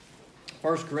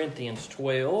1 Corinthians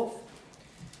 12.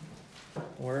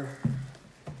 We're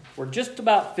just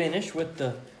about finished with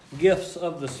the gifts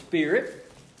of the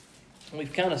Spirit.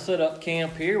 We've kind of set up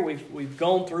camp here. We've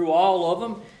gone through all of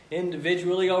them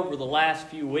individually over the last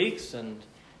few weeks, and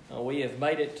we have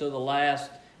made it to the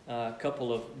last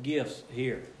couple of gifts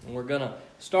here. And we're going to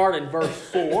start in verse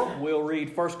 4. We'll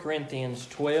read 1 Corinthians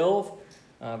 12,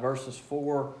 verses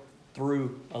 4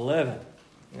 through 11.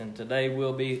 And today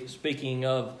we'll be speaking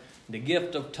of the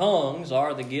gift of tongues,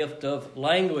 or the gift of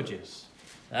languages.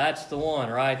 That's the one,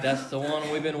 right? That's the one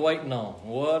we've been waiting on.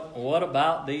 What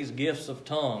about these gifts of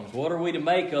tongues? What are we to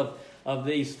make of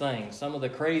these things? Some of the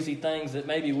crazy things that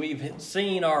maybe we've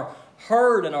seen or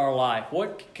heard in our life.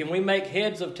 What can we make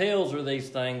heads of tails of these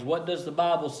things? What does the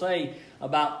Bible say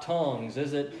about tongues?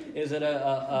 Is it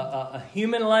a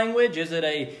human language? Is it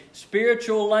a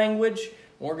spiritual language?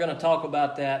 We're going to talk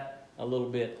about that a little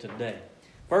bit today.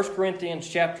 1 Corinthians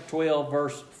chapter 12,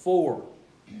 verse 4.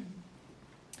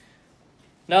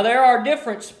 Now there are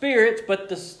different spirits,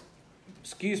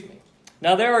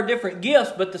 Now there are different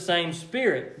gifts, but the same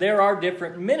Spirit. There are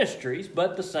different ministries,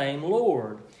 but the same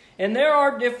Lord. And there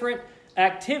are different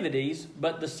activities,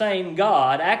 but the same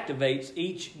God activates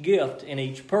each gift in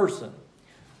each person.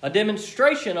 A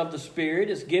demonstration of the Spirit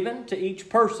is given to each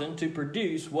person to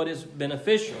produce what is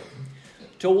beneficial.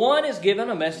 To one is given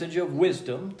a message of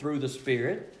wisdom through the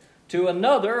Spirit, to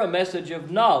another a message of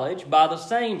knowledge by the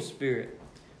same Spirit,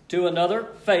 to another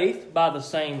faith by the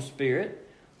same Spirit,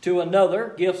 to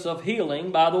another gifts of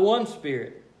healing by the one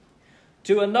Spirit,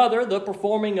 to another the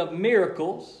performing of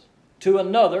miracles, to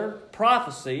another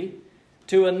prophecy,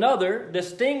 to another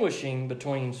distinguishing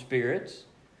between spirits,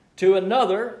 to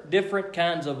another different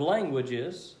kinds of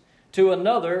languages, to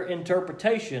another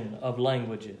interpretation of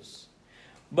languages.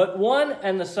 But one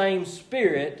and the same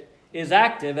Spirit is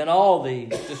active in all these,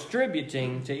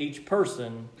 distributing to each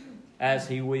person as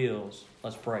He wills.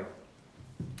 Let's pray.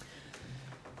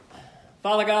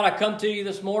 Father God, I come to you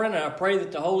this morning and I pray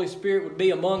that the Holy Spirit would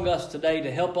be among us today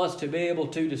to help us to be able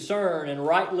to discern and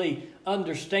rightly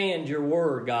understand your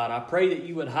word, God. I pray that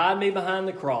you would hide me behind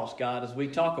the cross, God, as we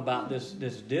talk about this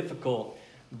difficult,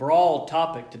 broad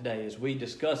topic today, as we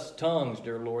discuss tongues,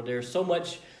 dear Lord. There's so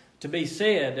much to be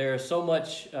said. There's so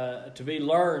much to be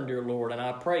learned, dear Lord. And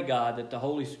I pray, God, that the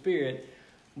Holy Spirit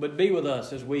would be with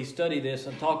us as we study this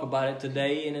and talk about it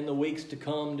today and in the weeks to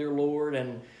come, dear Lord.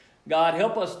 And God,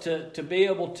 help us to be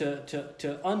able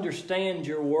to understand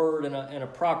your word in a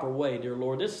proper way, dear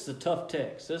Lord. This is a tough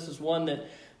text. This is one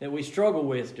that we struggle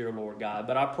with, dear Lord God.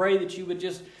 But I pray that you would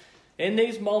just, in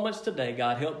these moments today,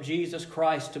 God, help Jesus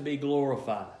Christ to be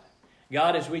glorified.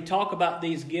 God, as we talk about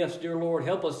these gifts, dear Lord,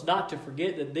 help us not to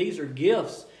forget that these are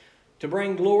gifts to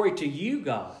bring glory to you,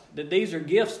 God. That these are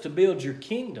gifts to build your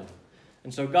kingdom.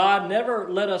 And so, God, never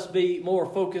let us be more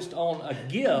focused on a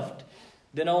gift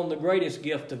than on the greatest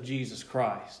gift of Jesus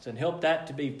Christ. And help that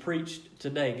to be preached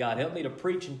today, God. Help me to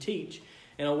preach and teach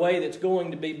in a way that's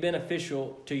going to be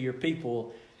beneficial to your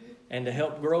people and to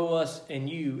help grow us in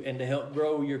you and to help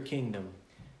grow your kingdom.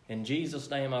 In Jesus'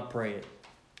 name I pray it.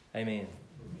 Amen.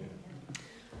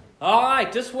 All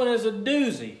right, this one is a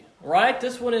doozy, right?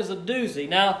 This one is a doozy.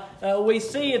 Now, we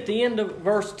see at the end of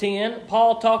verse 10,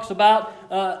 Paul talks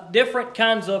about different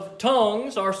kinds of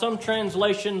tongues, or some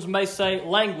translations may say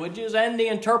languages, and the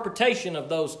interpretation of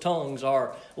those tongues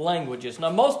are languages.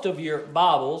 Now, most of your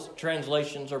Bibles,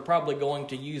 translations, are probably going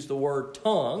to use the word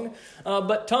tongue,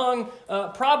 but tongue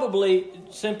probably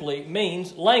simply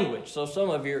means language. So some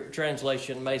of your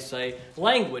translation may say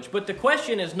language. But the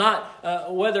question is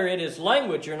not whether it is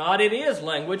language or not. It is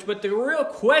language, but the real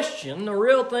question, the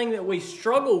real thing that we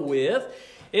struggle with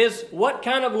is, what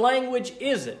kind of language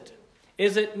is it?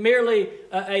 Is it merely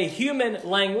a human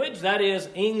language, that is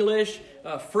English,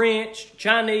 French,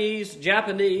 Chinese,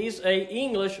 Japanese, a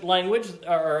English language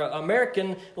or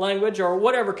American language, or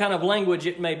whatever kind of language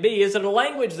it may be? Is it a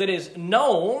language that is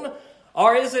known,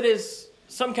 or is it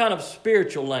some kind of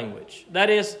spiritual language? That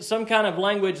is some kind of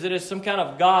language that is some kind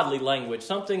of godly language,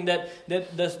 something that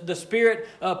the Spirit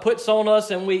puts on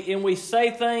us, and we say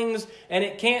things and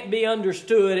it can't be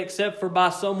understood except for by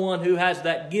someone who has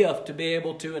that gift to be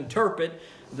able to interpret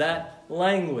that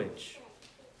language.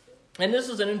 And this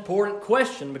is an important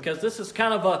question because this is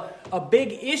kind of a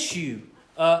big issue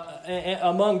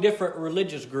among different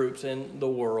religious groups in the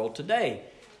world today.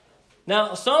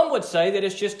 Now, some would say that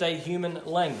it's just a human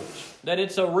language, that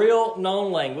it's a real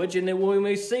known language, and that when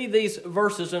we see these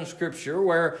verses in Scripture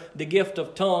where the gift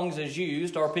of tongues is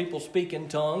used, or people speak in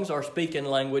tongues or speak in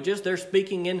languages, they're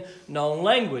speaking in known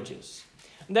languages.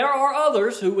 There are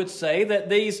others who would say that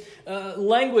these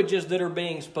languages that are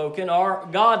being spoken are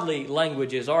godly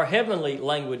languages, are heavenly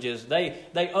languages.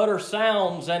 They utter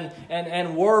sounds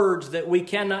and words that we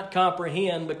cannot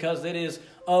comprehend because it is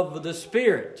of the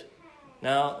Spirit.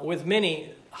 Now, with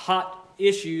many hot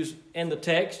issues in the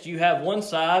text, you have one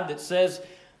side that says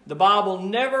the Bible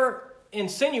never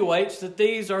insinuates that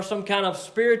these are some kind of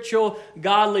spiritual,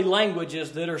 godly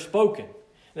languages that are spoken,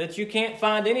 that you can't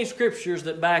find any scriptures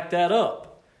that back that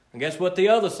up. And guess what the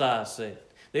other side said?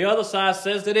 The other side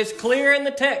says that it's clear in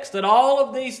the text that all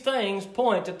of these things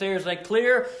point that there's a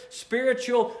clear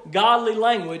spiritual, godly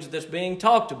language that's being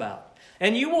talked about.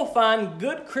 And you will find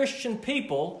good Christian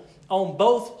people on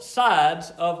both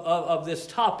sides of this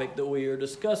topic that we are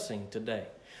discussing today.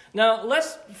 Now,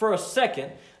 let's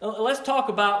talk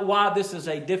about why this is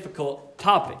a difficult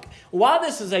topic. Why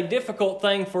this is a difficult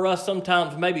thing for us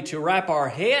sometimes maybe to wrap our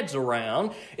heads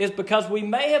around is because we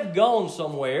may have gone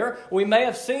somewhere, we may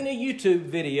have seen a YouTube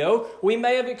video, we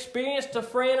may have experienced a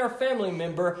friend or family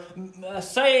member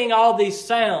saying all these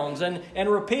sounds and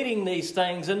repeating these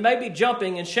things and maybe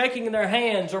jumping and shaking their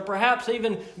hands, or perhaps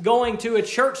even going to a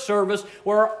church service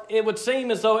where it would seem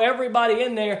as though everybody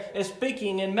in there is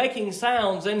speaking and making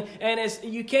sounds and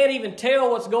you can't even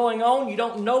tell what's going on. You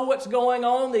don't know what's going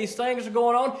on. These things are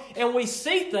going on. And we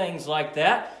see things like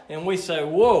that and we say,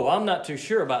 whoa, I'm not too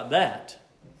sure about that.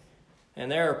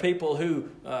 And there are people who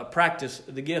practice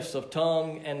the gifts of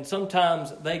tongue, and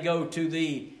sometimes they go to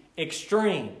the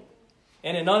extreme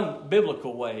in an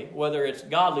unbiblical way, whether it's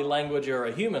godly language or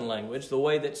a human language. The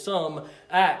way that some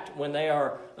act when they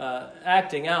are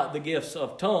acting out the gifts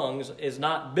of tongues is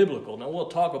not biblical. Now, we'll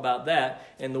talk about that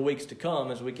in the weeks to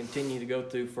come as we continue to go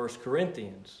through 1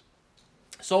 Corinthians.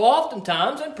 So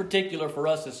oftentimes, in particular for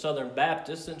us as Southern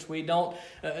Baptists, since we don't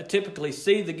typically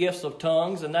see the gifts of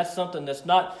tongues, and that's something that's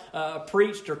not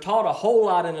preached or taught a whole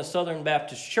lot in a Southern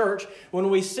Baptist church, when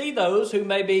we see those who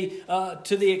may be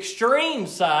to the extreme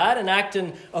side and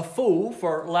acting a fool,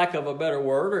 for lack of a better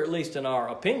word, or at least in our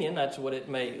opinion, that's what it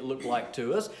may look like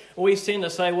to us, we tend to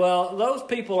say, well, those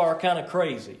people are kind of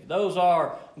crazy. Those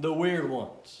are the weird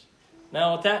ones.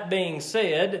 Now, with that being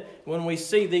said, when we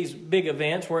see these big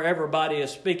events where everybody is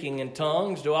speaking in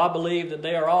tongues, do I believe that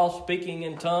they are all speaking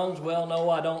in tongues? Well, no,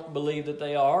 I don't believe that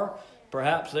they are.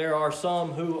 Perhaps there are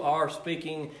some who are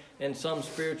speaking in some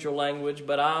spiritual language,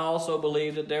 but I also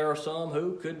believe that there are some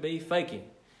who could be faking.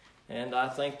 And I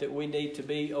think that we need to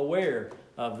be aware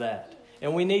of that.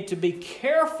 And we need to be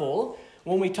careful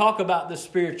when we talk about the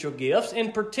spiritual gifts,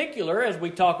 in particular as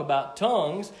we talk about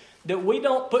tongues, that we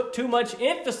don't put too much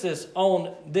emphasis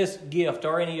on this gift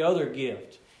or any other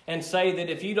gift and say that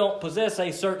if you don't possess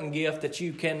a certain gift that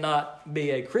you cannot be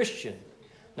a Christian.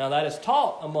 Now, that is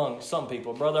taught among some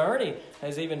people. Brother Ernie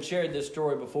has even shared this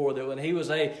story before, that when he was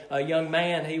a young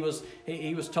man, he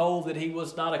was told that he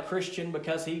was not a Christian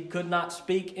because he could not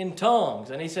speak in tongues.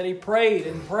 And he said he prayed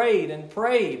and prayed and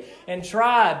prayed and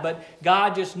tried, but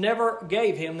God just never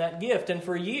gave him that gift. And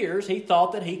for years, he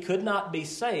thought that he could not be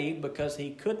saved because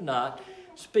he could not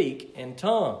speak in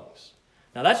tongues.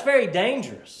 Now, that's very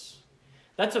dangerous.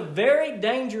 That's a very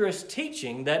dangerous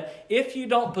teaching, that if you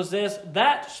don't possess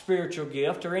that spiritual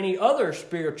gift or any other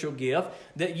spiritual gift,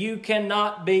 that you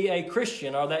cannot be a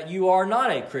Christian or that you are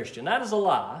not a Christian. That is a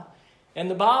lie.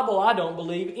 And the Bible, I don't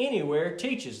believe anywhere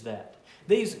teaches that.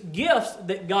 These gifts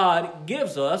that God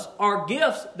gives us are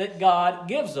gifts that God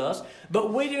gives us,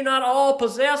 but we do not all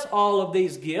possess all of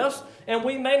these gifts, and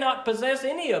we may not possess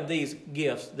any of these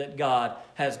gifts that God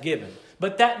has given.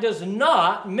 But that does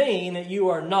not mean that you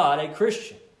are not a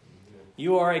Christian.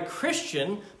 You are a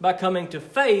Christian by coming to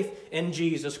faith in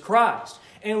Jesus Christ.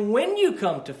 And when you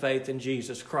come to faith in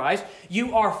Jesus Christ,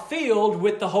 you are filled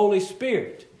with the Holy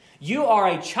Spirit. You are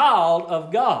a child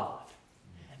of God.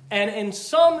 And in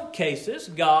some cases,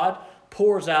 God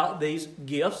pours out these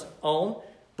gifts on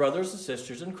brothers and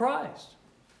sisters in Christ.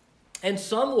 In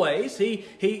some ways,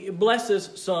 He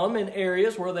blesses some in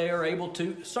areas where they are able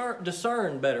to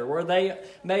discern better, where they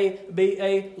may be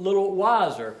a little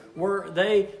wiser, where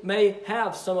they may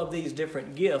have some of these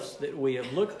different gifts that we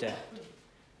have looked at.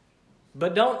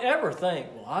 But don't ever think,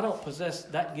 well, I don't possess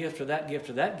that gift or that gift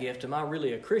or that gift. Am I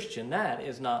really a Christian? That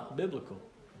is not biblical.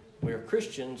 We are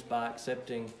Christians by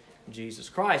accepting Jesus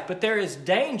Christ. But there is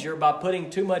danger by putting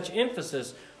too much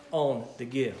emphasis on the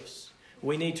gifts.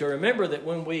 We need to remember that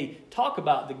when we talk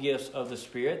about the gifts of the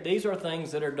Spirit, these are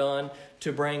things that are done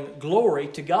to bring glory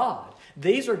to God.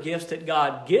 These are gifts that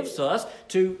God gives us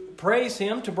to praise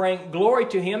Him, to bring glory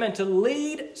to Him, and to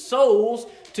lead souls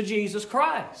to Jesus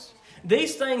Christ.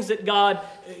 These things that God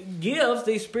gives,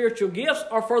 these spiritual gifts,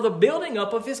 are for the building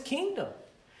up of His kingdom.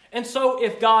 And so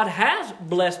if God has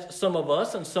blessed some of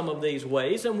us in some of these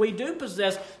ways, and we do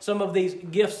possess some of these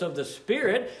gifts of the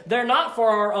Spirit, they're not for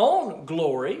our own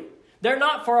glory. They're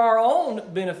not for our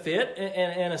own benefit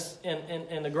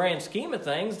in the grand scheme of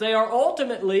things. They are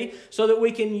ultimately so that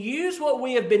we can use what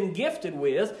we have been gifted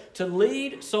with to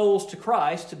lead souls to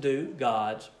Christ to do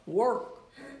God's work.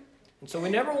 And so we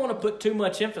never want to put too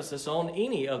much emphasis on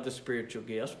any of the spiritual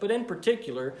gifts, but in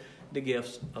particular, the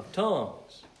gifts of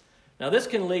tongues. Now, this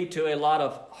can lead to a lot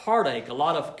of heartache, a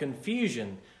lot of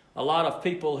confusion, a lot of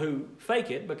people who fake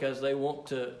it because they want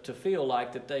to feel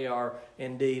like that they are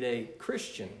indeed a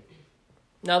Christian.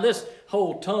 Now, this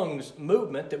whole tongues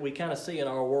movement that we kind of see in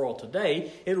our world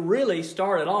today, it really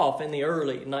started off in the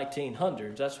early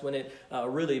 1900s. That's when it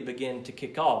really began to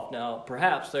kick off. Now,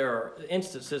 perhaps there are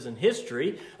instances in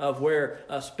history of where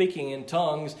speaking in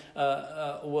tongues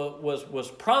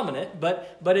was prominent,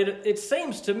 but it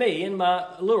seems to me, in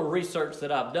my little research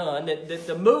that I've done, that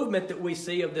the movement that we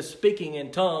see of this speaking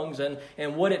in tongues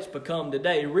and what it's become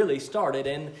today really started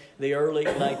in the early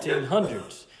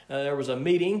 1900s. There was a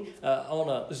meeting on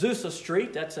Azusa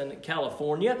Street, that's in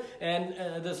California,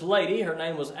 and this lady, her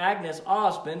name was Agnes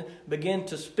Osmond, began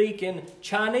to speak in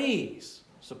Chinese,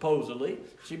 supposedly.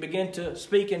 She began to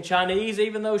speak in Chinese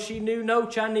even though she knew no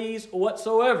Chinese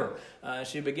whatsoever.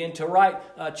 She began to write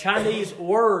Chinese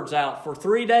words out for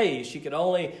 3 days. She could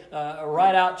only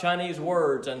write out Chinese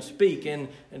words and speak in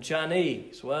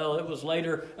Chinese. Well, it was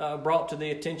later brought to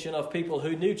the attention of people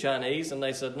who knew Chinese, and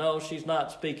they said, no, she's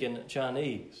not speaking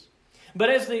Chinese. But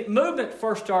as the movement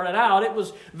first started out, it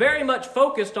was very much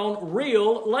focused on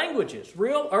real languages,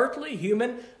 real earthly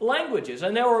human languages.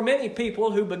 And there were many people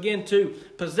who began to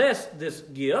possess this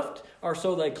gift, or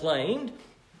so they claimed,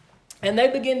 and they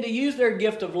began to use their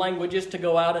gift of languages to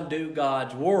go out and do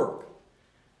God's work.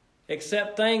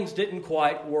 Except things didn't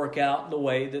quite work out the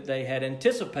way that they had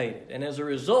anticipated. And as a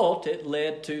result, it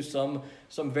led to some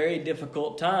very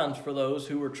difficult times for those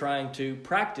who were trying to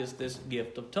practice this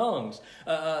gift of tongues.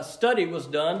 A study was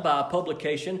done by a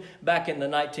publication back in the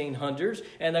 1900s,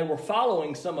 and they were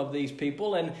following some of these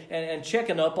people and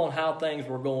checking up on how things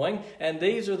were going. And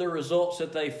these are the results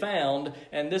that they found,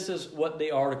 and this is what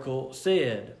the article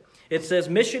said. It says,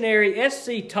 missionary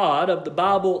S.C. Todd of the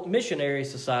Bible Missionary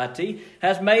Society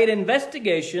has made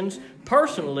investigations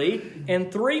personally in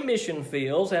 3 mission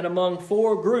fields and among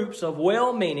 4 groups of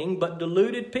well-meaning but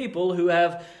deluded people who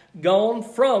have gone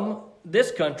from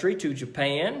this country to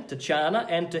Japan, to China,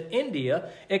 and to India,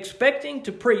 expecting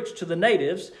to preach to the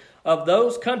natives of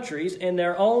those countries in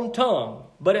their own tongue,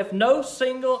 but in no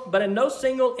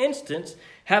single instance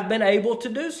have been able to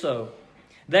do so.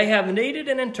 They have needed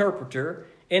an interpreter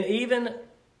in even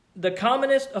the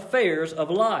commonest affairs of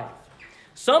life.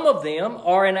 Some of them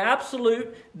are in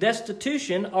absolute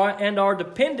destitution and are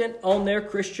dependent on their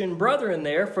Christian brethren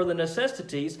there for the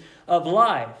necessities of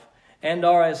life and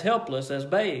are as helpless as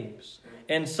babes.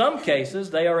 In some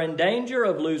cases, they are in danger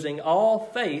of losing all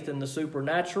faith in the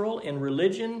supernatural, in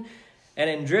religion, and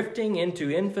in drifting into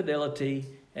infidelity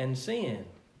and sin.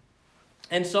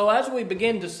 And so as we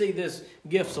begin to see this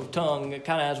gifts of tongue,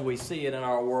 kind of as we see it in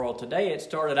our world today, it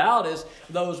started out as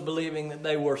those believing that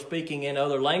they were speaking in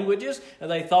other languages, and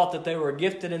they thought that they were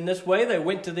gifted in this way. They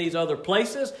went to these other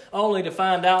places, only to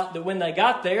find out that when they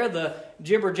got there, the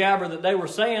jibber-jabber that they were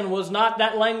saying was not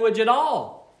that language at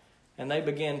all. And they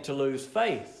began to lose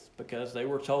faith because they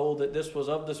were told that this was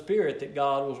of the Spirit, that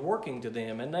God was working to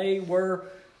them, and they were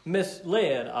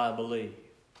misled, I believe.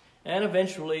 And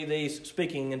eventually these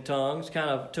speaking in tongues kind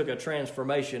of took a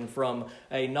transformation from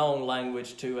a known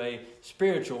language to a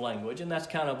spiritual language. And that's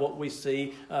kind of what we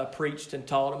see preached and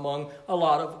taught among a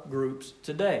lot of groups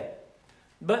today.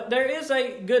 But there is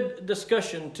a good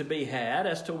discussion to be had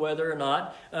as to whether or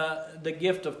not the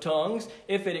gift of tongues,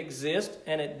 if it exists,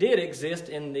 and it did exist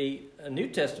in the New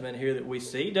Testament here that we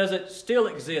see, does it still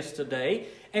exist today?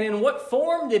 And in what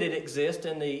form did it exist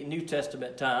in the New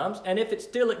Testament times? And if it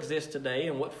still exists today,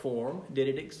 in what form does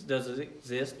it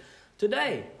exist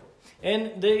today?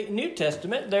 In the New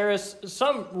Testament, there is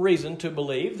some reason to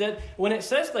believe that when it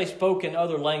says they spoke in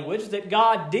other language, that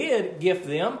God did gift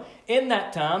them in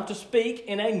that time to speak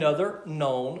in another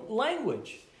known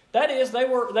language. That is, they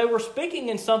were speaking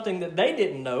in something that they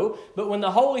didn't know, but when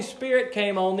the Holy Spirit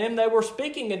came on them, they were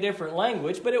speaking a different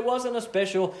language, but it wasn't a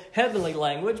special heavenly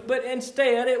language, but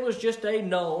instead it was just a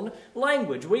known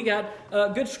language. We got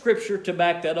good scripture to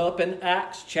back that up in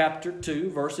Acts chapter 2,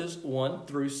 verses 1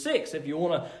 through 6. If you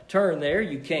want to turn there,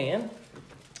 you can.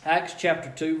 Acts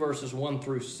chapter 2, verses 1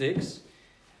 through 6.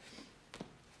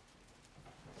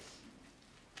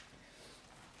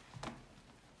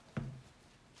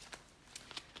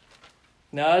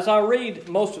 Now, as I read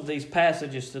most of these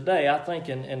passages today, I think,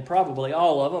 and probably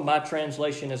all of them, my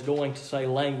translation is going to say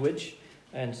language,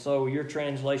 and so your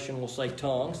translation will say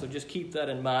tongue. So just keep that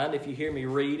in mind. If you hear me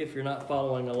read, if you're not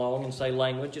following along and say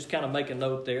language, just kind of make a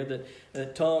note there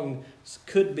that tongues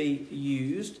could be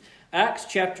used. Acts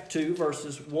chapter 2,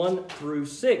 verses 1 through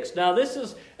 6. Now, this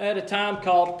is at a time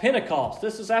called Pentecost.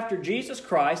 This is after Jesus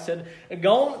Christ had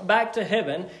gone back to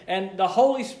heaven, and the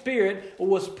Holy Spirit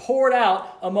was poured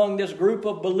out among this group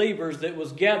of believers that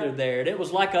was gathered there. And it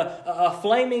was like a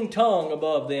flaming tongue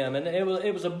above them, and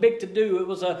it was a big to-do.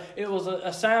 It was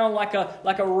a sound like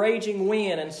a raging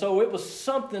wind, and so it was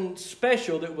something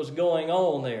special that was going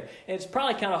on there. And it's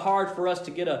probably kind of hard for us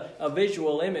to get a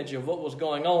visual image of what was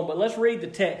going on, but let's read the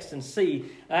text and see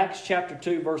Acts chapter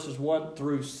 2, verses 1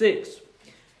 through 6.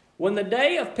 When the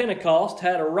day of Pentecost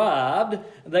had arrived,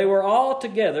 they were all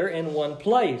together in one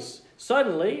place.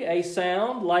 Suddenly, a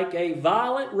sound like a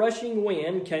violent rushing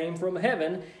wind came from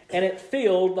heaven, and it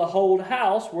filled the whole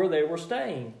house where they were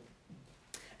staying.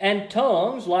 And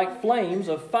tongues like flames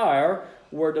of fire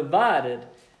were divided,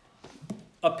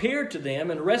 appeared to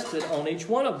them, and rested on each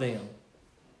one of them.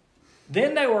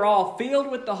 Then they were all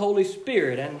filled with the Holy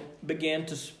Spirit and began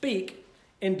to speak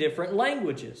in different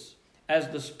languages, as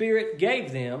the Spirit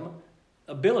gave them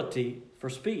ability for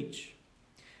speech.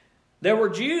 There were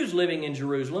Jews living in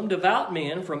Jerusalem, devout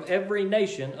men from every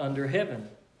nation under heaven.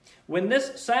 When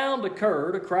this sound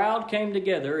occurred, a crowd came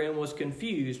together and was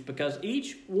confused, because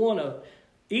each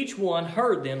one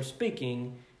heard them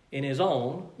speaking in his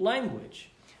own language.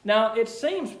 Now, it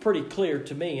seems pretty clear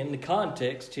to me in the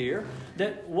context here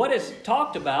that what is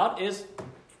talked about is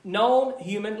known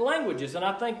human languages. And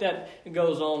I think that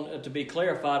goes on to be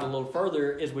clarified a little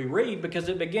further as we read, because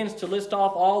it begins to list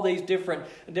off all these different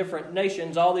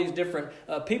nations, all these different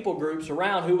people groups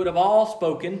around who would have all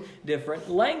spoken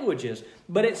different languages.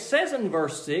 But it says in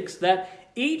verse 6 that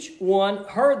each one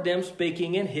heard them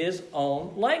speaking in his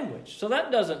own language. So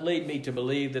that doesn't lead me to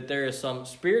believe that there is some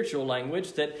spiritual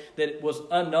language that was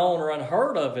unknown or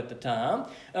unheard of at the time.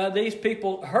 These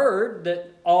people heard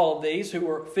that all of these who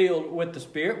were filled with the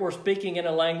Spirit were speaking in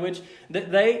a language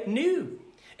that they knew.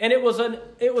 And it was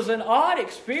an odd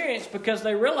experience, because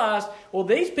they realized, well,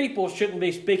 these people shouldn't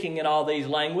be speaking in all these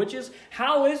languages.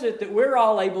 How is it that we're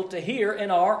all able to hear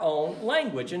in our own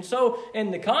language? And so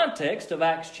in the context of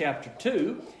Acts chapter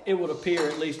 2, it would appear,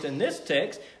 at least in this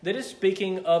text, that it's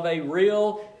speaking of a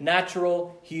real,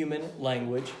 natural, human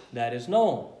language that is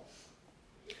known.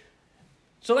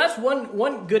 So that's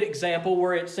one good example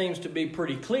where it seems to be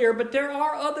pretty clear, but there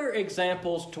are other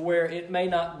examples to where it may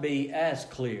not be as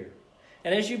clear.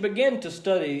 And as you begin to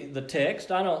study the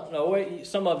text, I don't know,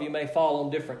 some of you may fall on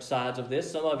different sides of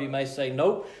this. Some of you may say,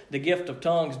 nope, the gift of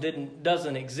tongues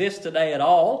doesn't exist today at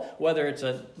all, whether it's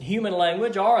a human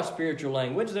language or a spiritual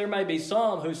language. There may be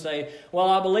some who say, well,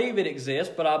 I believe it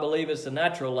exists, but I believe it's a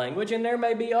natural language. And there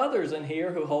may be others in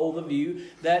here who hold the view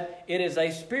that it is a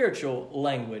spiritual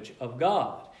language of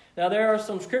God. Now, there are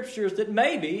some scriptures that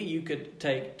maybe you could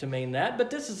take to mean that, but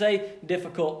this is a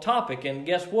difficult topic, and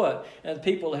guess what?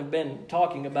 People have been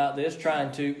talking about this,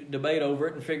 trying to debate over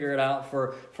it and figure it out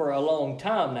for a long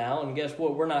time now, and guess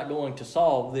what? We're not going to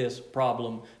solve this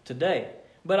problem today.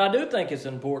 But I do think it's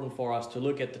important for us to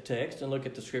look at the text and look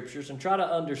at the scriptures and try to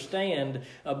understand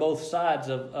both sides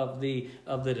of the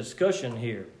discussion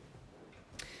here.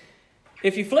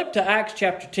 If you flip to Acts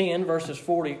chapter 10, verses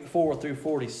 44 through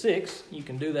 46, you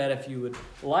can do that if you would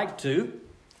like to.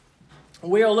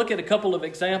 We'll look at a couple of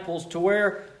examples to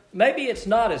where maybe it's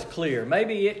not as clear.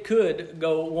 Maybe it could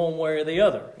go one way or the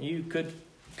other. You could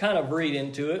kind of read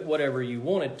into it whatever you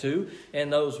wanted to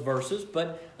in those verses,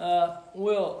 but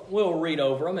we'll read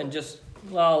over them and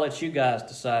I'll let you guys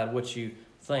decide what you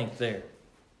think there.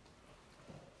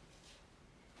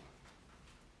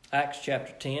 Acts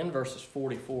chapter 10, verses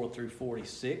 44 through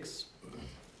 46.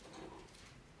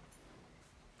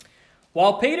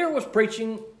 While Peter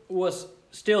was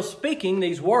still speaking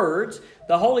these words,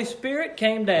 the Holy Spirit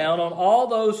came down on all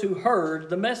those who heard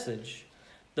the message.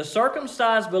 The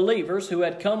circumcised believers who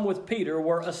had come with Peter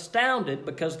were astounded,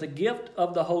 because the gift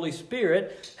of the Holy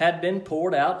Spirit had been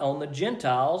poured out on the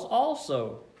Gentiles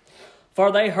also.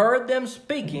 For they heard them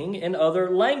speaking in other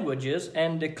languages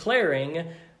and declaring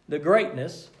the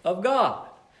greatness of God.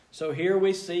 So here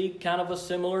we see kind of a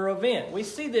similar event. We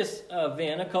see this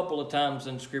event a couple of times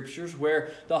in Scriptures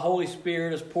where the Holy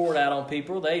Spirit is poured out on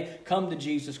people. They come to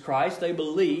Jesus Christ. They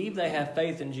believe. They have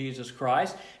faith in Jesus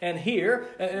Christ. And here,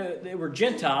 they were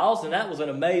Gentiles, and that was an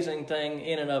amazing thing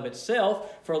in and of itself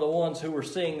for the ones who were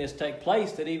seeing this take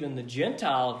place, that even the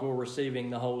Gentiles were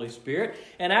receiving the Holy Spirit.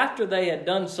 And after they had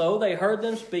done so, they heard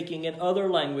them speaking in other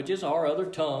languages or other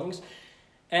tongues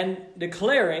and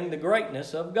declaring the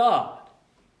greatness of God.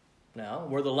 Now,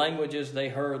 were the languages they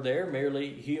heard there merely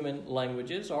human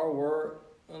languages, or were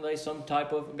they some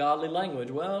type of godly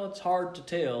language? Well, it's hard to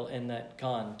tell in that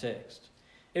context.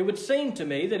 It would seem to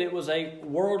me that it was a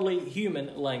worldly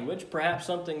human language, perhaps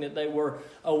something that they were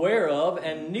aware of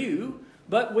and knew,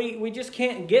 but we just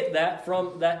can't get that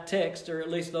from that text, or at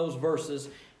least those verses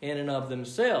in and of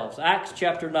themselves. Acts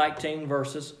chapter 19,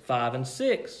 verses 5 and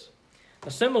 6. A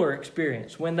similar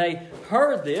experience. When they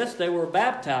heard this, they were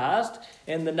baptized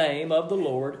in the name of the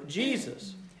Lord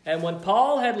Jesus. And when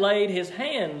Paul had laid his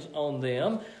hands on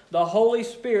them, the Holy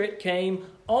Spirit came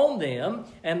on them,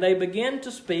 and they began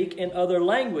to speak in other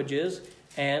languages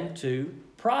and to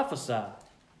prophesy.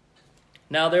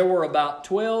 Now there were about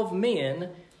 12 men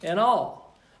in all.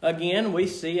 Again, we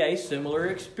see a similar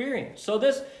experience. So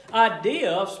this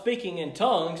idea of speaking in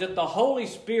tongues, that the Holy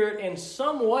Spirit in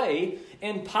some way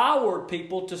empowered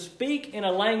people to speak in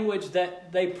a language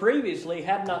that they previously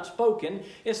had not spoken,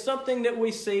 is something that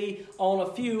we see on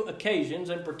a few occasions,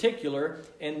 in particular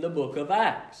in the book of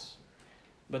Acts.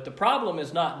 But the problem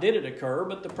is not did it occur,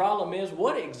 but the problem is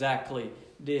what exactly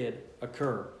did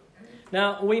occur.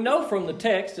 Now, we know from the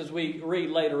text, as we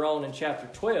read later on in chapter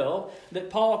 12, that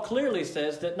Paul clearly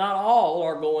says that not all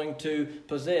are going to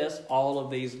possess all of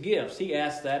these gifts. He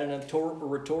asks that in a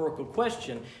rhetorical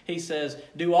question. He says,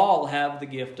 do all have the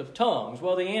gift of tongues?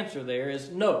 Well, the answer there is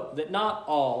no, that not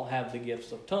all have the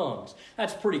gifts of tongues.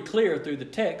 That's pretty clear through the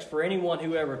text for anyone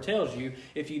who ever tells you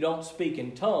if you don't speak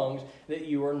in tongues that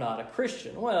you are not a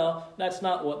Christian. Well, that's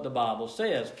not what the Bible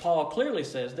says. Paul clearly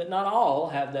says that not all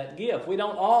have that gift. We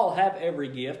don't all have every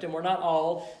gift, and we're not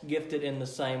all gifted in the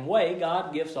same way.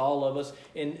 God gifts all of us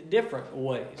in different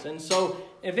ways. And so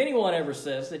if anyone ever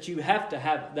says that you have to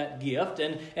have that gift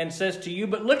and says to you,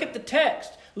 but look at the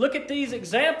text, look at these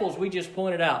examples we just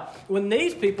pointed out. When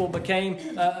these people came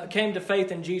to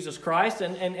faith in Jesus Christ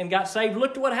and got saved,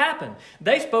 look at what happened.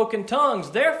 They spoke in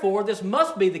tongues. Therefore, this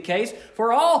must be the case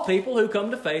for all people who come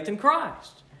to faith in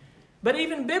Christ. But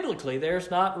even biblically,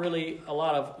 there's not really a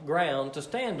lot of ground to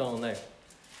stand on there.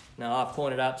 Now, I've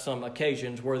pointed out some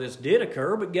occasions where this did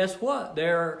occur, but guess what?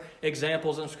 There are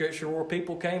examples in Scripture where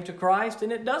people came to Christ,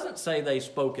 and it doesn't say they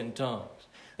spoke in tongues.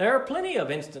 There are plenty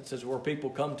of instances where people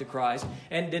come to Christ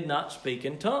and did not speak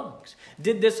in tongues.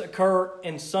 Did this occur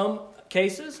in some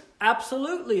cases?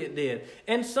 Absolutely it did.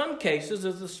 In some cases,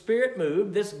 as the Spirit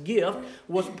moved, this gift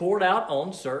was poured out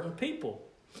on certain people.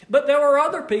 But there were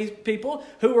other people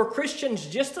who were Christians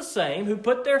just the same, who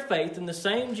put their faith in the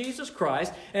same Jesus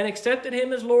Christ and accepted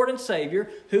Him as Lord and Savior,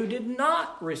 who did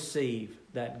not receive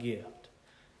that gift.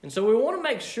 And so we want to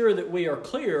make sure that we are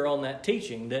clear on that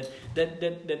teaching, that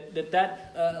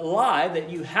lie that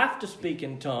you have to speak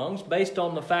in tongues based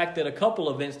on the fact that a couple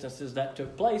of instances that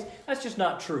took place, that's just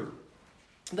not true.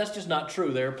 That's just not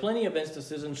true. There are plenty of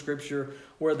instances in Scripture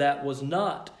where that was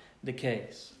not the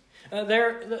case.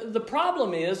 The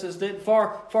problem is that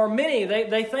for many,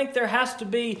 they think there has to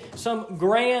be some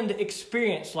grand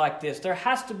experience like this. There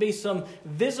has to be some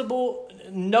visible,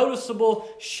 noticeable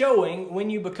showing when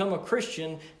you become a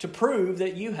Christian to prove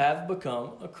that you have become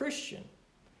a Christian.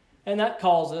 And that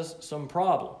causes some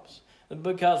problems.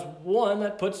 Because one,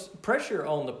 that puts pressure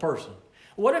on the person.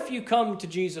 What if you come to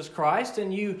Jesus Christ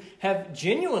and you have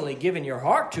genuinely given your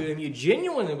heart to Him, you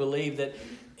genuinely believe that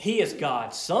He is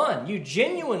God's Son. You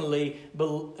genuinely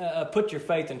put your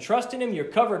faith and trust in Him. You're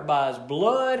covered by His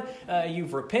blood.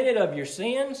 You've repented of your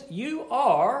sins. You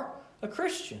are a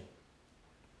Christian.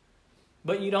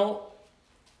 But you don't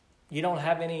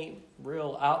have any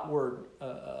real outward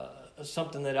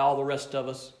something that all the rest of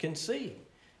us can see.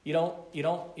 You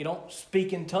don't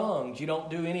speak in tongues. You don't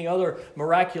do any other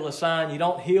miraculous sign. You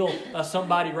don't heal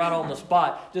somebody right on the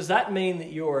spot. Does that mean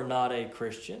that you are not a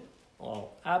Christian?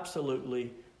 Well,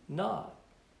 absolutely not.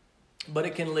 But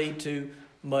it can lead to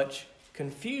much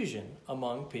confusion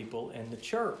among people in the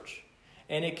church.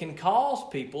 And it can cause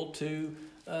people to,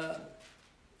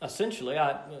 essentially,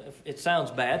 it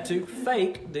sounds bad, to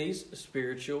fake these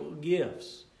spiritual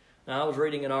gifts. Now, I was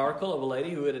reading an article of a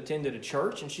lady who had attended a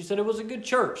church, and she said it was a good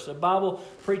church, a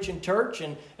Bible-preaching church,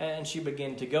 and she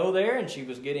began to go there, and she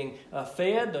was getting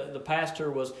fed. The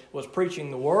pastor was preaching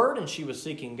the Word, and she was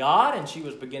seeking God, and she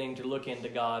was beginning to look into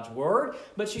God's Word.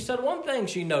 But she said one thing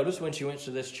she noticed when she went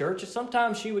to this church is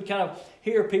sometimes she would kind of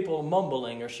hear people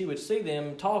mumbling, or she would see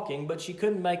them talking, but she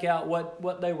couldn't make out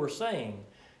what they were saying.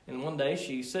 And one day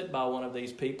she sat by one of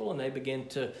these people and they began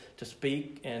to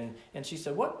speak. And she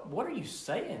said, what are you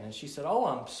saying? And she said, oh,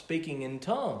 I'm speaking in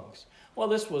tongues. Well,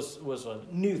 this was a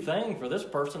new thing for this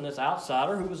person, this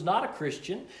outsider who was not a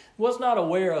Christian, was not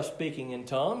aware of speaking in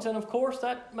tongues. And of course,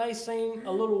 that may seem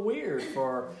a little weird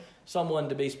for someone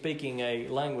to be speaking a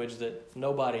language that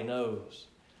nobody knows.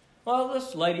 Well,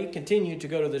 this lady continued to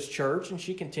go to this church, and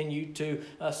she continued to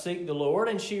seek the Lord,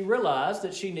 and she realized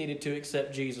that she needed to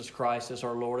accept Jesus Christ as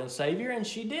her Lord and Savior, and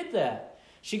she did that.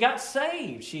 She got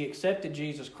saved. She accepted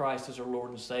Jesus Christ as her Lord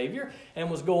and Savior and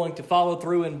was going to follow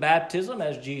through in baptism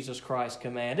as Jesus Christ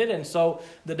commanded. And so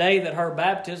the day that her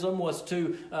baptism was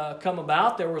to come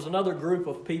about, there was another group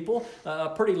of people, a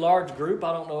pretty large group.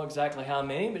 I don't know exactly how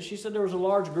many, but she said there was a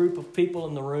large group of people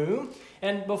in the room.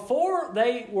 And before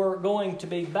they were going to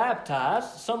be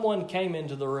baptized, someone came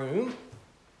into the room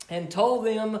and told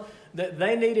them that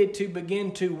they needed to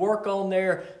begin to work on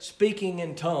their speaking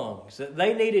in tongues, that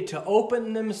they needed to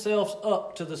open themselves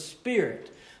up to the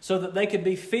Spirit so that they could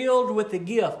be filled with the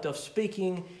gift of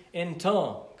speaking in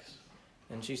tongues.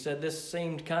 And she said this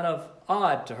seemed kind of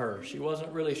odd to her. She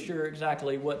wasn't really sure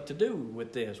exactly what to do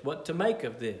with this, what to make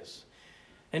of this.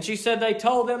 And she said they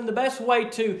told them the best way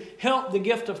to help the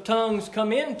gift of tongues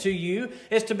come into you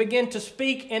is to begin to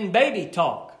speak in baby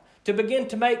talk, to begin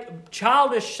to make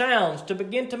childish sounds, to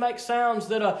begin to make sounds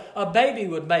that a baby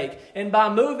would make. And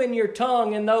by moving your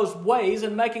tongue in those ways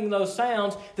and making those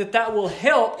sounds, that will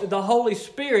help the Holy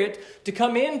Spirit to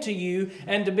come into you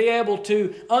and to be able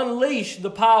to unleash the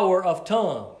power of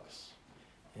tongues.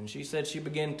 And she said she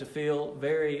began to feel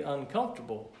very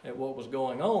uncomfortable at what was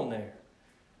going on there.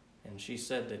 And she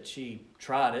said that she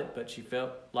tried it, but she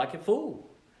felt like a fool.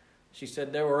 She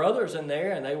said there were others in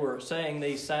there, and they were saying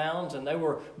these sounds, and they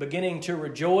were beginning to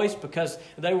rejoice because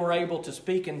they were able to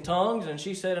speak in tongues. And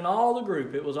she said in all the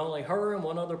group, it was only her and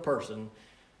one other person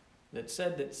that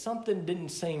said that something didn't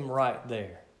seem right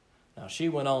there. Now, she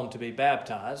went on to be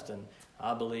baptized, and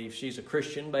I believe she's a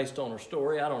Christian based on her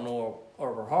story. I don't know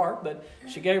of her heart, but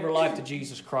she gave her life to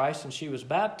Jesus Christ, and she was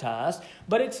baptized.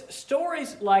 But it's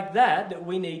stories like that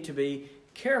we need to be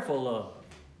careful of.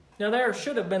 Now, there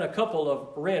should have been a couple of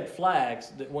red flags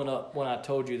that went up when I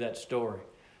told you that story.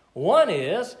 One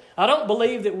is, I don't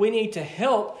believe that we need to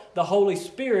help the Holy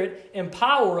Spirit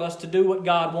empower us to do what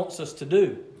God wants us to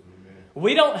do.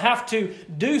 We don't have to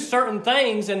do certain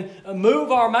things and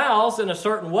move our mouths in a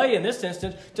certain way in this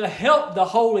instance to help the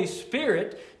Holy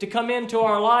Spirit to come into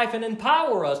our life and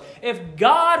empower us. If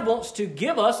God wants to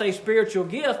give us a spiritual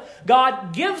gift,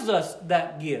 God gives us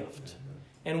that gift.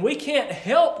 And we can't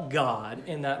help God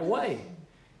in that way.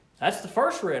 That's the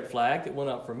first red flag that went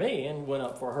up for me and went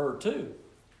up for her too.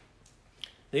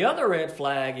 The other red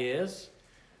flag is,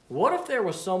 what if there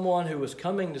was someone who was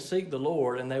coming to seek the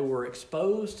Lord and they were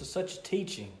exposed to such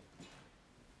teaching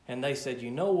and they said, you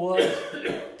know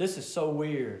what, this is so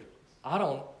weird. I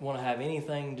don't want to have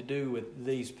anything to do with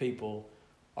these people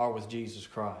or with Jesus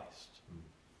Christ.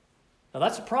 Now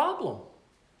that's a problem.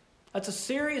 That's a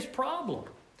serious problem.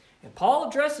 And Paul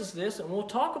addresses this, and we'll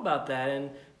talk about that in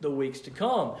the weeks to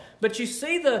come. But you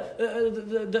see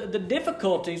the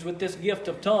difficulties with this gift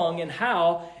of tongue and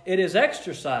how it is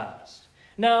exercised.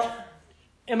 Now,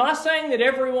 am I saying that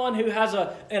everyone who has an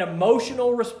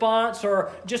emotional response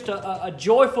or just a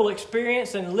joyful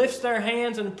experience and lifts their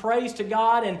hands and prays to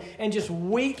God and just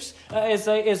weeps as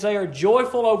they are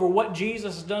joyful over what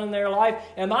Jesus has done in their life,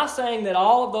 am I saying that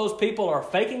all of those people are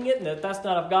faking it and that that's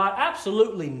not of God?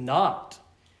 Absolutely not.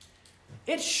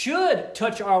 It should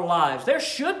touch our lives. There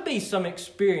should be some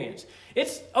experience.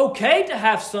 It's okay to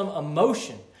have some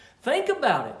emotion. Think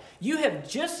about it. You have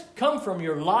just come from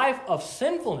your life of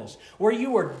sinfulness, where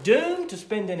you were doomed to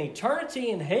spend an eternity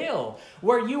in hell,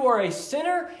 where you are a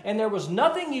sinner and there was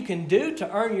nothing you can do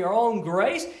to earn your own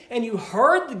grace, and you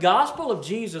heard the gospel of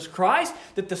Jesus Christ,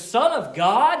 that the Son of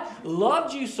God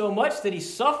loved you so much that He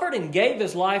suffered and gave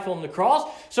His life on the cross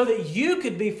so that you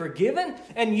could be forgiven,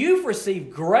 and you've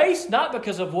received grace not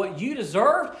because of what you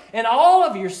deserved, and all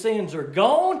of your sins are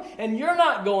gone, and you're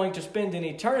not going to spend an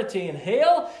eternity in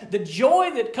hell. The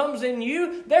joy that comes in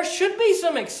you, there should be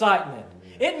some excitement.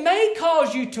 It may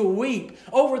cause you to weep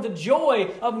over the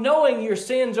joy of knowing your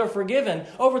sins are forgiven,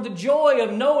 over the joy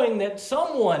of knowing that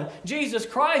someone, Jesus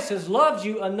Christ, has loved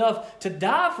you enough to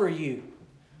die for you.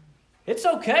 It's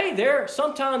okay. There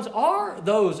sometimes are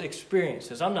those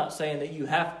experiences. I'm not saying that you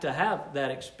have to have that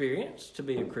experience to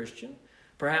be a Christian.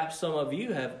 Perhaps some of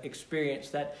you have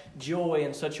experienced that joy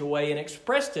in such a way and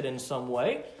expressed it in some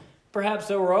way. Perhaps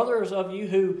there were others of you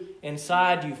who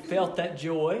inside you felt that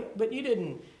joy, but you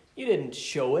didn't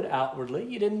show it outwardly.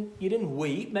 You didn't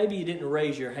weep. Maybe you didn't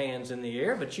raise your hands in the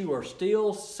air, but you are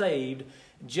still saved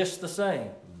just the same.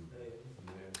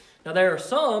 Now, there are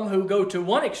some who go to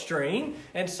one extreme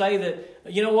and say that,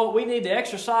 you know what, we need to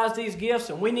exercise these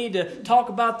gifts and we need to talk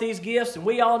about these gifts and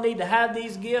we all need to have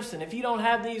these gifts. And if you don't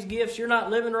have these gifts, you're not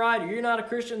living right or you're not a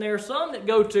Christian. There are some that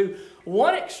go to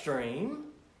one extreme,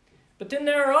 but then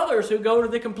there are others who go to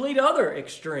the complete other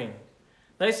extreme.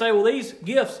 They say, well, these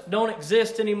gifts don't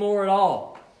exist anymore at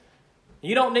all.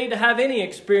 You don't need to have any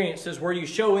experiences where you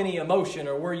show any emotion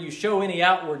or where you show any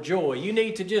outward joy. You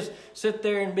need to just sit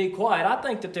there and be quiet. I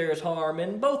think that there is harm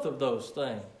in both of those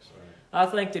things. I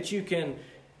think that you can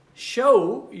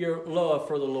show your love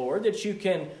for the Lord, that you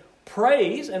can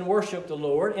praise and worship the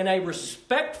Lord in a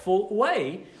respectful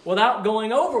way without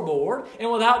going overboard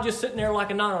and without just sitting there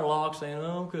like a monologue saying,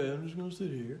 oh, okay, I'm just going to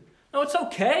sit here. No, it's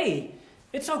okay.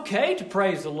 It's okay to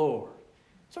praise the Lord.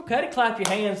 It's okay to clap your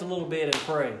hands a little bit and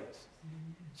praise.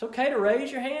 It's okay to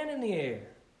raise your hand in the air.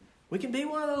 We can be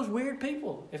one of those weird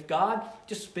people. If God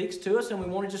just speaks to us and we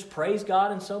want to just praise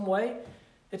God in some way,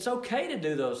 it's okay to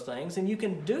do those things, and you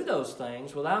can do those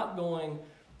things without going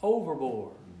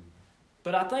overboard.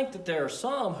 But I think that there are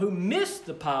some who miss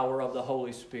the power of the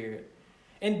Holy Spirit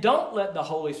and don't let the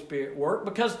Holy Spirit work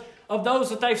because of those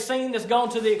that they've seen that's gone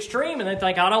to the extreme, and they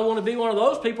think, I don't want to be one of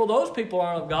those people. Those people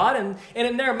aren't of God. And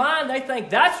in their mind, they think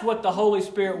that's what the Holy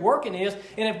Spirit working is.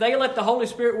 And if they let the Holy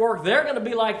Spirit work, they're going to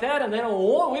be like that, and we don't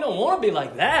want to be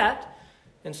like that.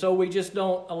 And so we just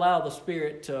don't allow the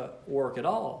Spirit to work at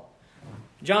all.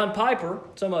 John Piper,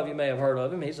 some of you may have heard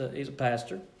of him. He's a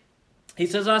pastor. He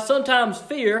says, I sometimes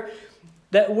fear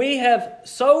that we have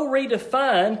so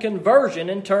redefined conversion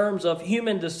in terms of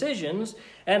human decisions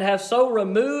and have so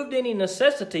removed any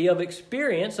necessity of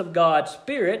experience of God's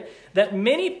Spirit that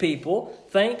many people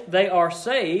think they are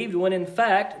saved when in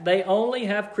fact they only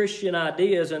have Christian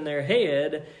ideas in their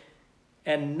head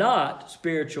and not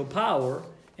spiritual power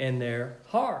in their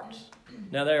hearts.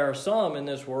 Now, there are some in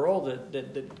this world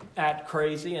that act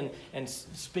crazy and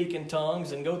speak in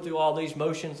tongues and go through all these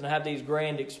motions and have these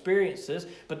grand experiences,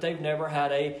 but they've never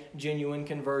had a genuine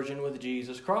conversion with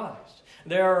Jesus Christ.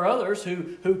 There are others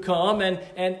who come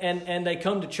and they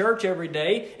come to church every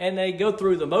day and they go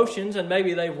through the motions and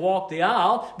maybe they've walked the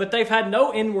aisle, but they've had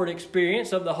no inward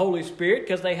experience of the Holy Spirit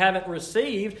because they haven't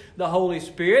received the Holy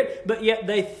Spirit, but yet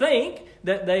they think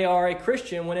that they are a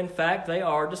Christian when in fact they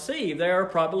are deceived. There are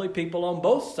probably people on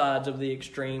both sides of the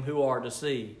extreme who are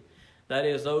deceived. That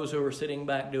is, those who are sitting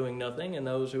back doing nothing and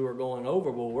those who are going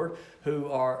overboard who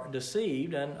are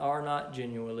deceived and are not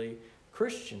genuinely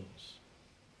Christians.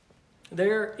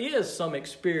 There is some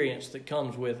experience that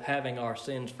comes with having our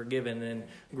sins forgiven and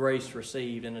grace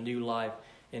received and a new life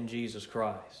in Jesus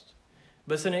Christ.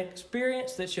 But it's an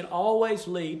experience that should always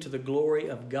lead to the glory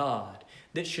of God,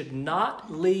 that should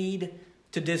not lead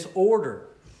to disorder.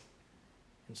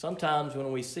 And sometimes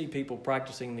when we see people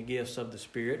practicing the gifts of the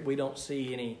Spirit, we don't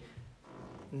see any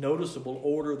noticeable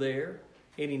order there,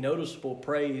 any noticeable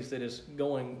praise that is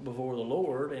going before the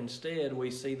Lord. Instead, we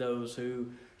see those who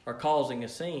are causing a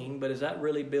scene, but is that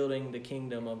really building the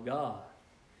kingdom of God?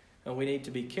 And we need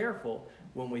to be careful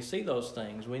when we see those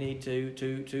things. We need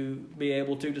to be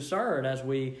able to discern, as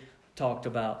we talked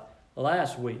about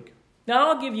last week. Now,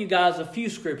 I'll give you guys a few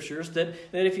scriptures that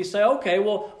if you say, okay,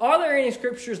 well, are there any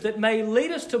scriptures that may lead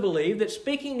us to believe that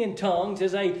speaking in tongues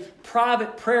is a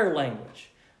private prayer language?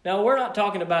 Now, we're not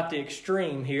talking about the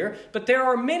extreme here, but there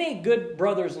are many good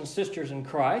brothers and sisters in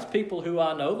Christ, people who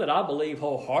I know that I believe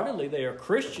wholeheartedly they are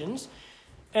Christians,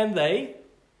 and they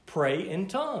pray in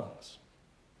tongues.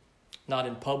 Not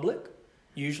in public.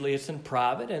 Usually it's in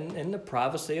private and in the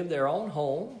privacy of their own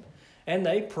home. And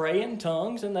they pray in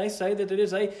tongues, and they say that it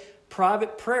is a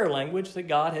private prayer language that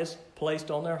God has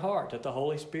placed on their heart, that the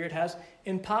Holy Spirit has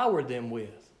empowered them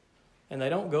with. And they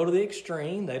don't go to the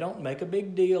extreme. They don't make a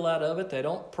big deal out of it. They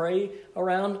don't pray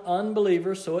around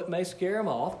unbelievers so it may scare them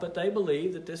off. But they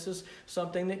believe that this is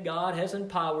something that God has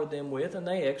empowered them with, and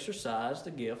they exercise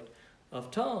the gift of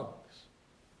tongues.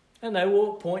 And they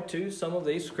will point to some of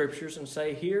these scriptures and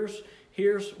say,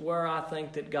 here's where I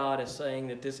think that God is saying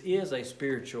that this is a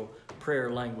spiritual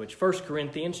prayer language. 1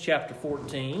 Corinthians chapter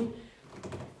 14,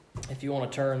 if you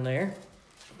want to turn there.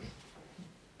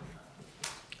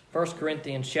 1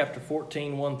 Corinthians chapter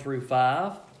 14, 1 through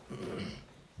 5.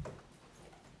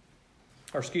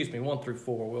 Or 1 through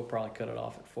 4. We'll probably cut it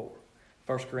off at 4.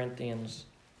 1 Corinthians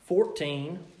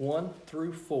 14, 1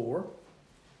 through 4.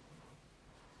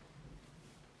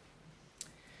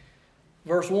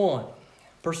 Verse 1.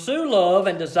 Pursue love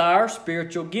and desire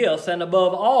spiritual gifts, and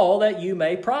above all that you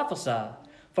may prophesy.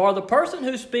 For the person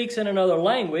who speaks in another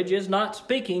language is not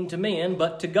speaking to men,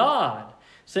 but to God,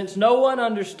 since no one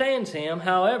understands him.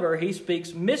 However, he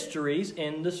speaks mysteries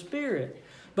in the Spirit.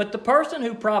 But the person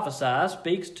who prophesies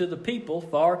speaks to the people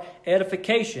for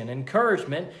edification,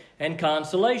 encouragement, and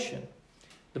consolation.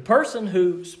 The person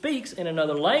who speaks in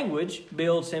another language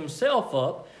builds himself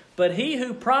up, but he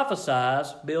who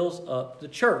prophesies builds up the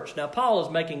church. Now, Paul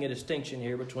is making a distinction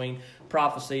here between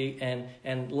prophecy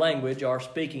and language, or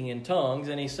speaking in tongues.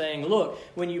 And he's saying, look,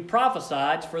 when you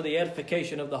prophesy, it's for the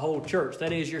edification of the whole church.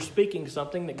 That is, you're speaking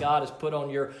something that God has put on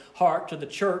your heart to the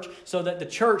church so that the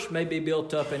church may be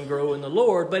built up and grow in the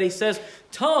Lord. But he says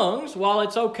tongues, while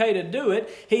it's okay to do it,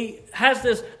 he has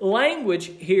this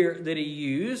language here that he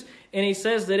used. And he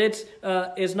says that it's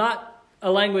is not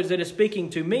a language that is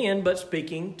speaking to men, but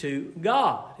speaking to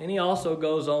God. And he also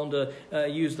goes on to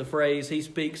use the phrase, he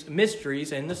speaks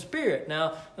mysteries in the Spirit.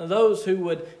 Now, those who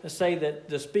would say that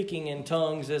the speaking in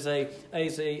tongues is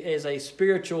a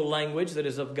spiritual language that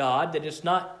is of God, that it's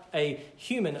not a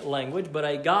human language, but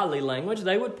a godly language,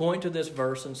 they would point to this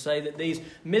verse and say that these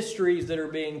mysteries that are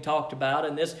being talked about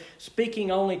and this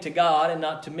speaking only to God and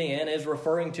not to men is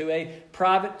referring to a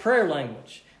private prayer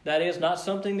language. That is not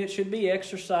something that should be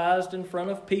exercised in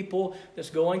front of people that's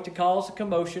going to cause a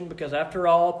commotion, because after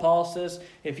all, Paul says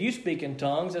if you speak in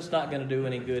tongues, it's not going to do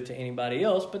any good to anybody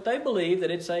else. But they believe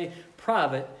that it's a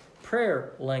private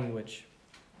prayer language.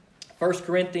 1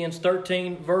 Corinthians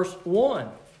 13, verse 1.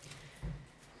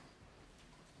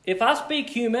 If I speak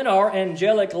human or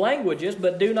angelic languages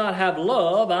but do not have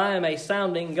love, I am a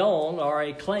sounding gong or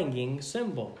a clanging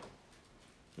cymbal.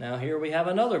 Now here we have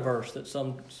another verse that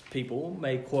some people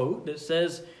may quote that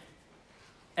says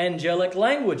angelic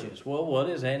languages. Well, what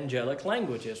is angelic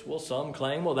languages? Well, some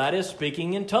claim, well, that is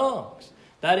speaking in tongues.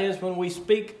 That is when we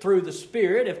speak through the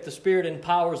Spirit, if the Spirit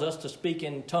empowers us to speak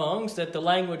in tongues, that the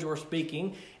language we're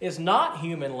speaking is not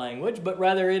human language, but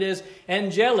rather it is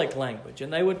angelic language.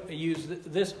 And they would use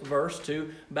this verse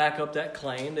to back up that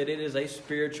claim that it is a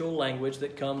spiritual language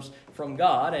that comes from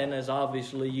God and is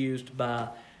obviously used by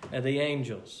the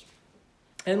angels.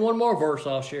 And one more verse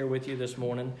I'll share with you this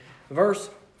morning. 1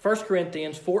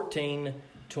 Corinthians 14,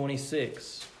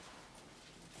 26.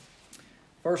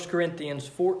 1 Corinthians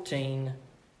 14,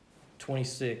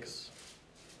 26.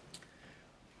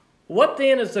 What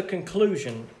then is the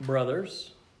conclusion,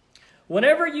 brothers?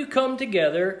 Whenever you come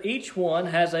together, each one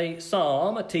has a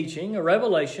psalm, a teaching, a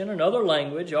revelation, another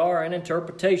language, or an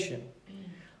interpretation.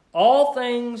 All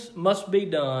things must be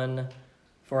done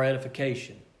for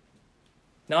edification.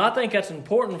 Now, I think that's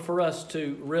important for us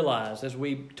to realize as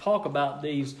we talk about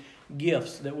these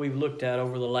gifts that we've looked at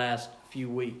over the last few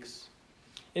weeks,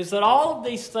 is that all of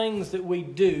these things that we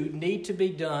do need to be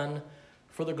done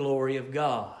for the glory of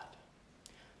God.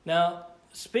 Now,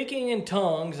 speaking in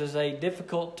tongues is a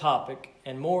difficult topic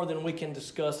and more than we can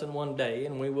discuss in one day,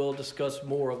 and we will discuss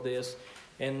more of this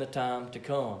in the time to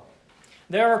come.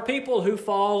 There are people who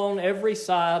fall on every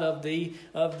side of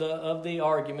the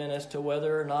argument as to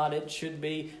whether or not it should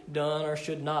be done or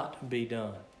should not be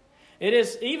done. It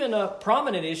is even a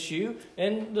prominent issue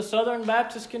in the Southern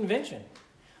Baptist Convention.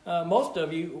 Most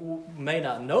of you may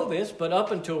not know this, but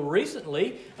up until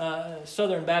recently,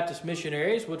 Southern Baptist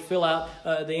missionaries would fill out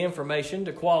the information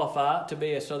to qualify to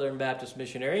be a Southern Baptist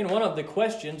missionary. And one of the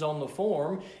questions on the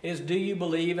form is, do you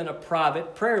believe in a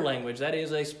private prayer language? That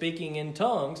is, a speaking in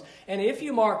tongues. And if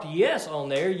you marked yes on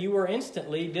there, you were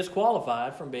instantly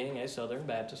disqualified from being a Southern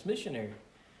Baptist missionary.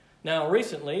 Now,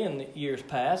 recently, in the years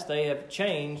past, they have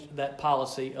changed that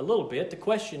policy a little bit. The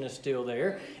question is still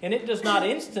there, and it does not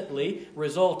instantly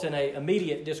result in an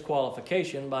immediate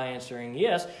disqualification by answering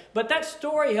yes. But that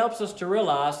story helps us to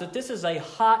realize that this is a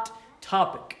hot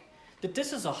topic, that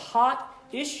this is a hot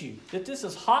issue, that this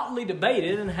is hotly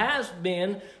debated and has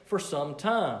been for some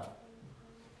time.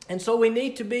 And so we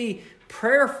need to be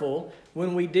prayerful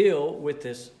when we deal with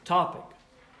this topic.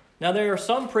 Now, there are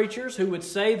some preachers who would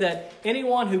say that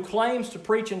anyone who claims to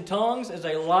preach in tongues is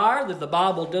a liar, that the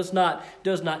Bible does not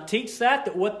teach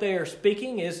that what they are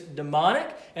speaking is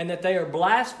demonic, and that they are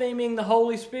blaspheming the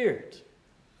Holy Spirit.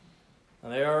 Now,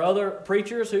 there are other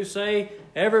preachers who say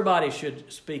everybody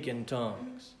should speak in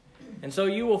tongues. And so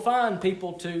you will find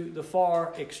people to the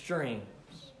far extremes.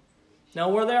 Now,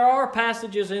 where there are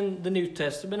passages in the New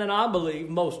Testament, and I believe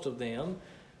most of them,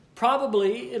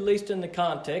 probably, at least in the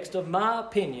context of my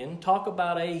opinion, talk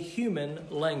about a human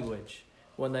language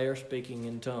when they are speaking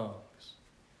in tongues.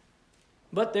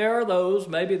 But there are those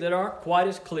maybe that aren't quite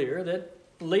as clear that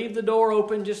leave the door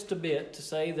open just a bit to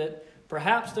say that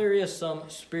perhaps there is some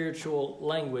spiritual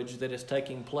language that is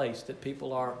taking place that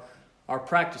people are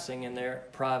practicing in their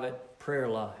private prayer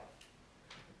life.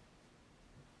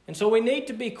 And so we need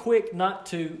to be quick not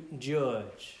to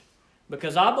judge,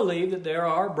 because I believe that there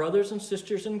are brothers and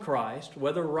sisters in Christ,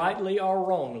 whether rightly or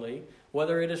wrongly,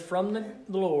 whether it is from the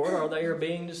Lord or they are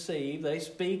being deceived, they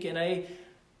speak in a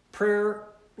prayer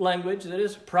language that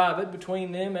is private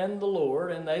between them and the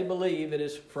Lord, and they believe it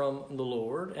is from the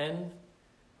Lord, and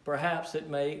perhaps it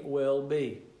may well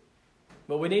be.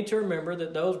 But we need to remember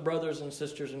that those brothers and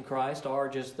sisters in Christ are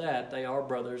just that. They are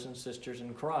brothers and sisters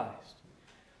in Christ.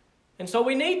 And so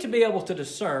we need to be able to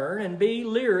discern and be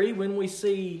leery when we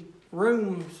see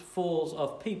rooms full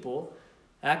of people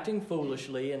acting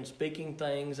foolishly and speaking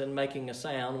things and making a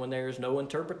sound when there is no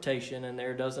interpretation and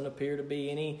there doesn't appear to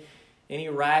be any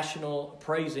rational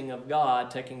praising of God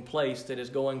taking place that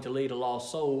is going to lead a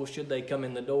lost soul should they come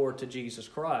in the door to Jesus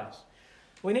Christ.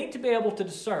 We need to be able to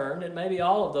discern that maybe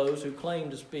all of those who claim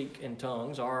to speak in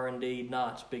tongues are indeed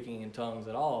not speaking in tongues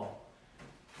at all.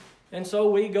 And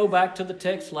so we go back to the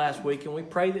text last week and we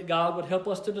pray that God would help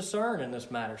us to discern in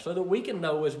this matter so that we can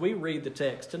know as we read the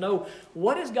text to know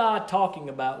what is God talking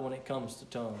about when it comes to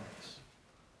tongues.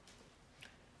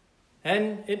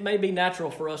 And it may be natural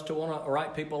for us to want to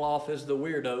write people off as the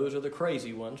weirdos or the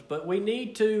crazy ones, but we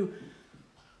need to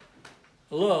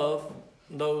love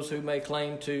those who may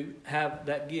claim to have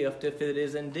that gift if it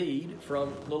is indeed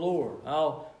from the Lord.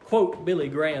 I'll quote Billy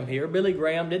Graham here. Billy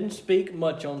Graham didn't speak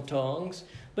much on tongues,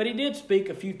 but he did speak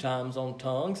a few times on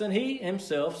tongues, and he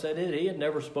himself said that he had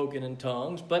never spoken in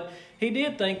tongues, but he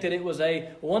did think that it was a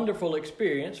wonderful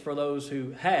experience for those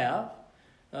who have.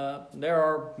 There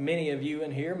are many of you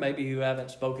in here maybe who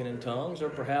haven't spoken in tongues, or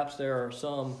perhaps there are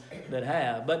some that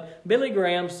have. But Billy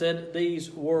Graham said these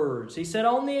words. He said,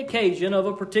 on the occasion of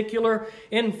a particular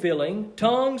infilling,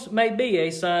 tongues may be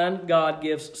a sign God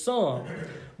gives some,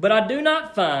 but I do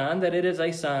not find that it is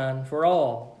a sign for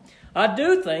all. I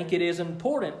do think it is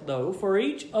important, though, for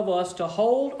each of us to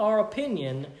hold our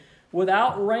opinion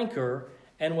without rancor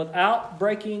and without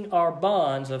breaking our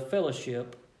bonds of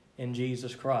fellowship in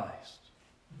Jesus Christ.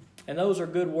 And those are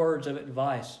good words of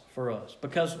advice for us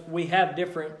because we have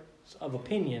difference of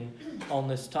opinion on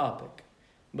this topic.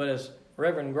 But as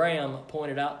Reverend Graham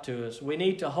pointed out to us, we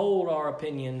need to hold our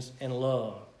opinions in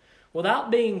love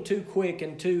without being too quick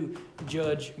and too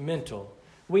judgmental.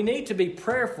 We need to be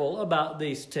prayerful about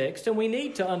these texts, and we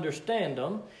need to understand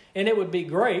them. And it would be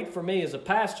great for me as a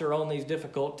pastor on these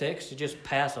difficult texts to just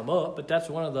pass them up, but that's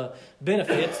one of the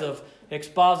benefits of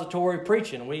expository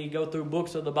preaching. We go through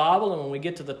books of the Bible, and when we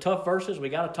get to the tough verses, we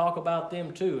got to talk about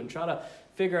them too and try to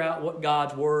figure out what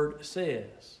God's Word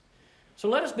says. So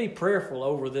let us be prayerful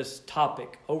over this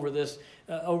topic, over this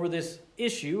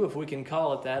issue, if we can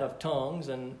call it that, of tongues.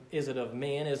 And is it of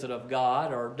men? Is it of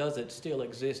God? Or does it still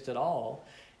exist at all?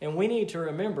 And we need to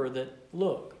remember that,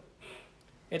 look,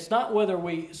 it's not whether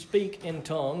we speak in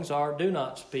tongues or do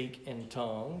not speak in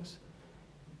tongues.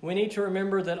 We need to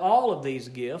remember that all of these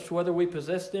gifts, whether we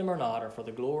possess them or not, are for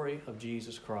the glory of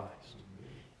Jesus Christ.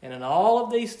 And in all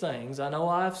of these things, I know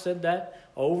I've said that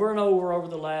over and over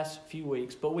the last few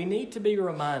weeks, but we need to be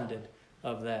reminded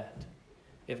of that.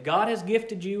 If God has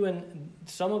gifted you in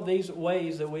some of these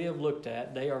ways that we have looked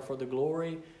at, they are for the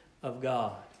glory of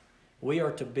God. We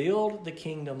are to build the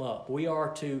kingdom up. We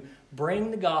are to bring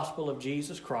the gospel of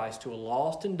Jesus Christ to a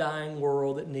lost and dying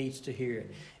world that needs to hear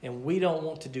it. And we don't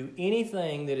want to do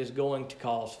anything that is going to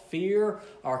cause fear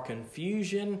or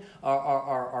confusion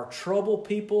or trouble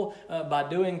people by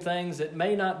doing things that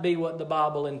may not be what the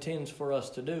Bible intends for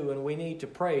us to do. And we need to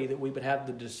pray that we would have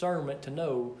the discernment to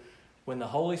know when the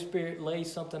Holy Spirit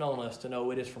lays something on us, to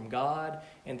know it is from God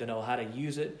and to know how to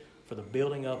use it for the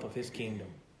building up of His kingdom.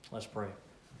 Let's pray.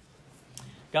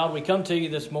 God, we come to you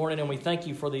this morning and we thank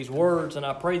you for these words, and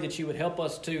I pray that you would help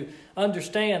us to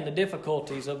understand the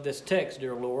difficulties of this text,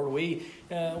 dear Lord.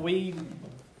 We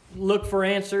look for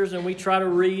answers and we try to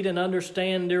read and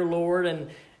understand, dear Lord,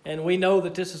 and we know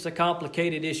that this is a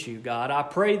complicated issue, God. I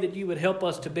pray that you would help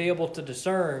us to be able to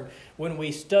discern when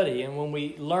we study and when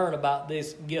we learn about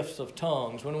these gifts of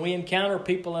tongues, when we encounter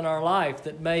people in our life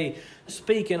that may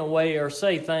speak in a way or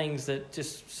say things that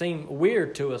just seem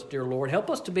weird to us, dear Lord. Help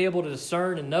us to be able to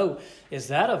discern and know, is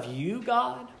that of you,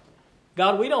 God?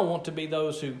 God, we don't want to be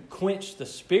those who quench the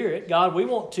Spirit. God, we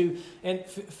want to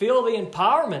feel the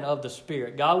empowerment of the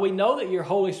Spirit. God, we know that your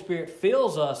Holy Spirit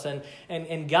fills us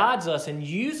and guides us and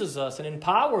uses us and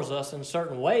empowers us in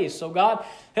certain ways. So God,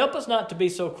 help us not to be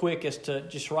so quick as to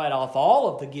just write off all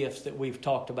of the gifts that we've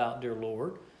talked about, dear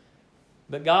Lord.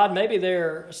 But God, maybe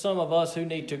there are some of us who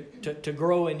need to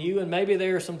grow in you, and maybe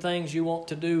there are some things you want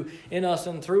to do in us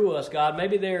and through us, God.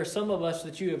 Maybe there are some of us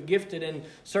that you have gifted in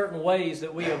certain ways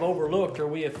that we have overlooked, or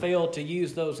we have failed to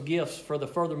use those gifts for the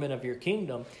furtherment of your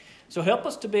kingdom. So help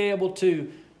us to be able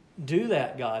to do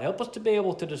that, God. Help us to be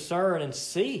able to discern and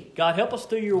see. God, help us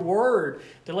through your word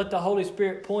to let the Holy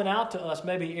Spirit point out to us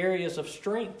maybe areas of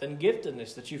strength and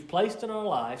giftedness that you've placed in our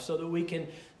life so that we can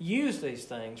use these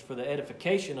things for the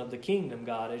edification of the kingdom,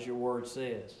 God, as your word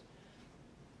says.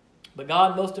 But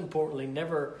God, most importantly,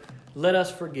 never let us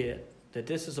forget that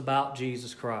this is about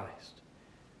Jesus Christ.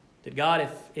 That God,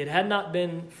 if it had not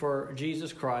been for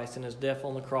Jesus Christ and his death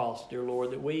on the cross, dear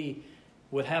Lord, that we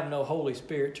would have no Holy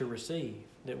Spirit to receive,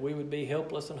 that we would be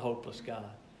helpless and hopeless,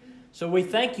 God. So we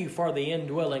thank you for the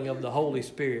indwelling of the Holy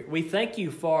Spirit. We thank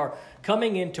you for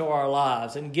coming into our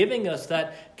lives and giving us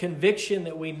that conviction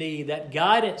that we need, that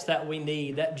guidance that we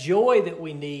need, that joy that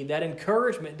we need, that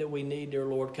encouragement that we need, dear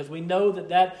Lord, because we know that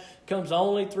that comes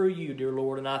only through you, dear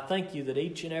Lord. And I thank you that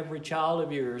each and every child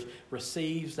of yours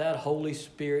receives that Holy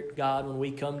Spirit, God, when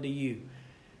we come to you.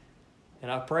 And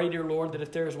I pray, dear Lord, that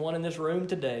if there is one in this room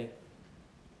today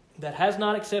that has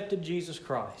not accepted Jesus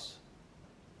Christ,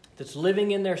 that's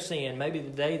living in their sin, maybe the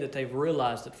day that they've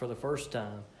realized it for the first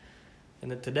time,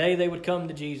 and that today they would come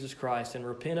to Jesus Christ and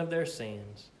repent of their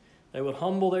sins. They would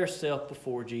humble themselves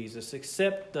before Jesus,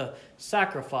 accept the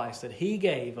sacrifice that he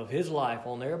gave of his life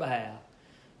on their behalf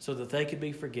so that they could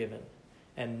be forgiven,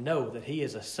 and know that he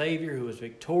is a Savior who is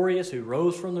victorious, who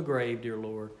rose from the grave, dear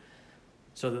Lord,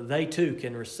 so that they too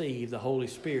can receive the Holy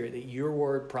Spirit that your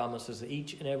word promises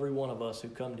each and every one of us who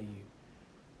come to you.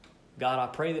 God, I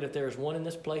pray that if there is one in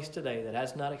this place today that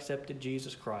has not accepted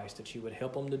Jesus Christ, that you would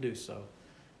help them to do so.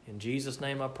 In Jesus'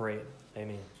 name I pray it.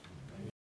 Amen.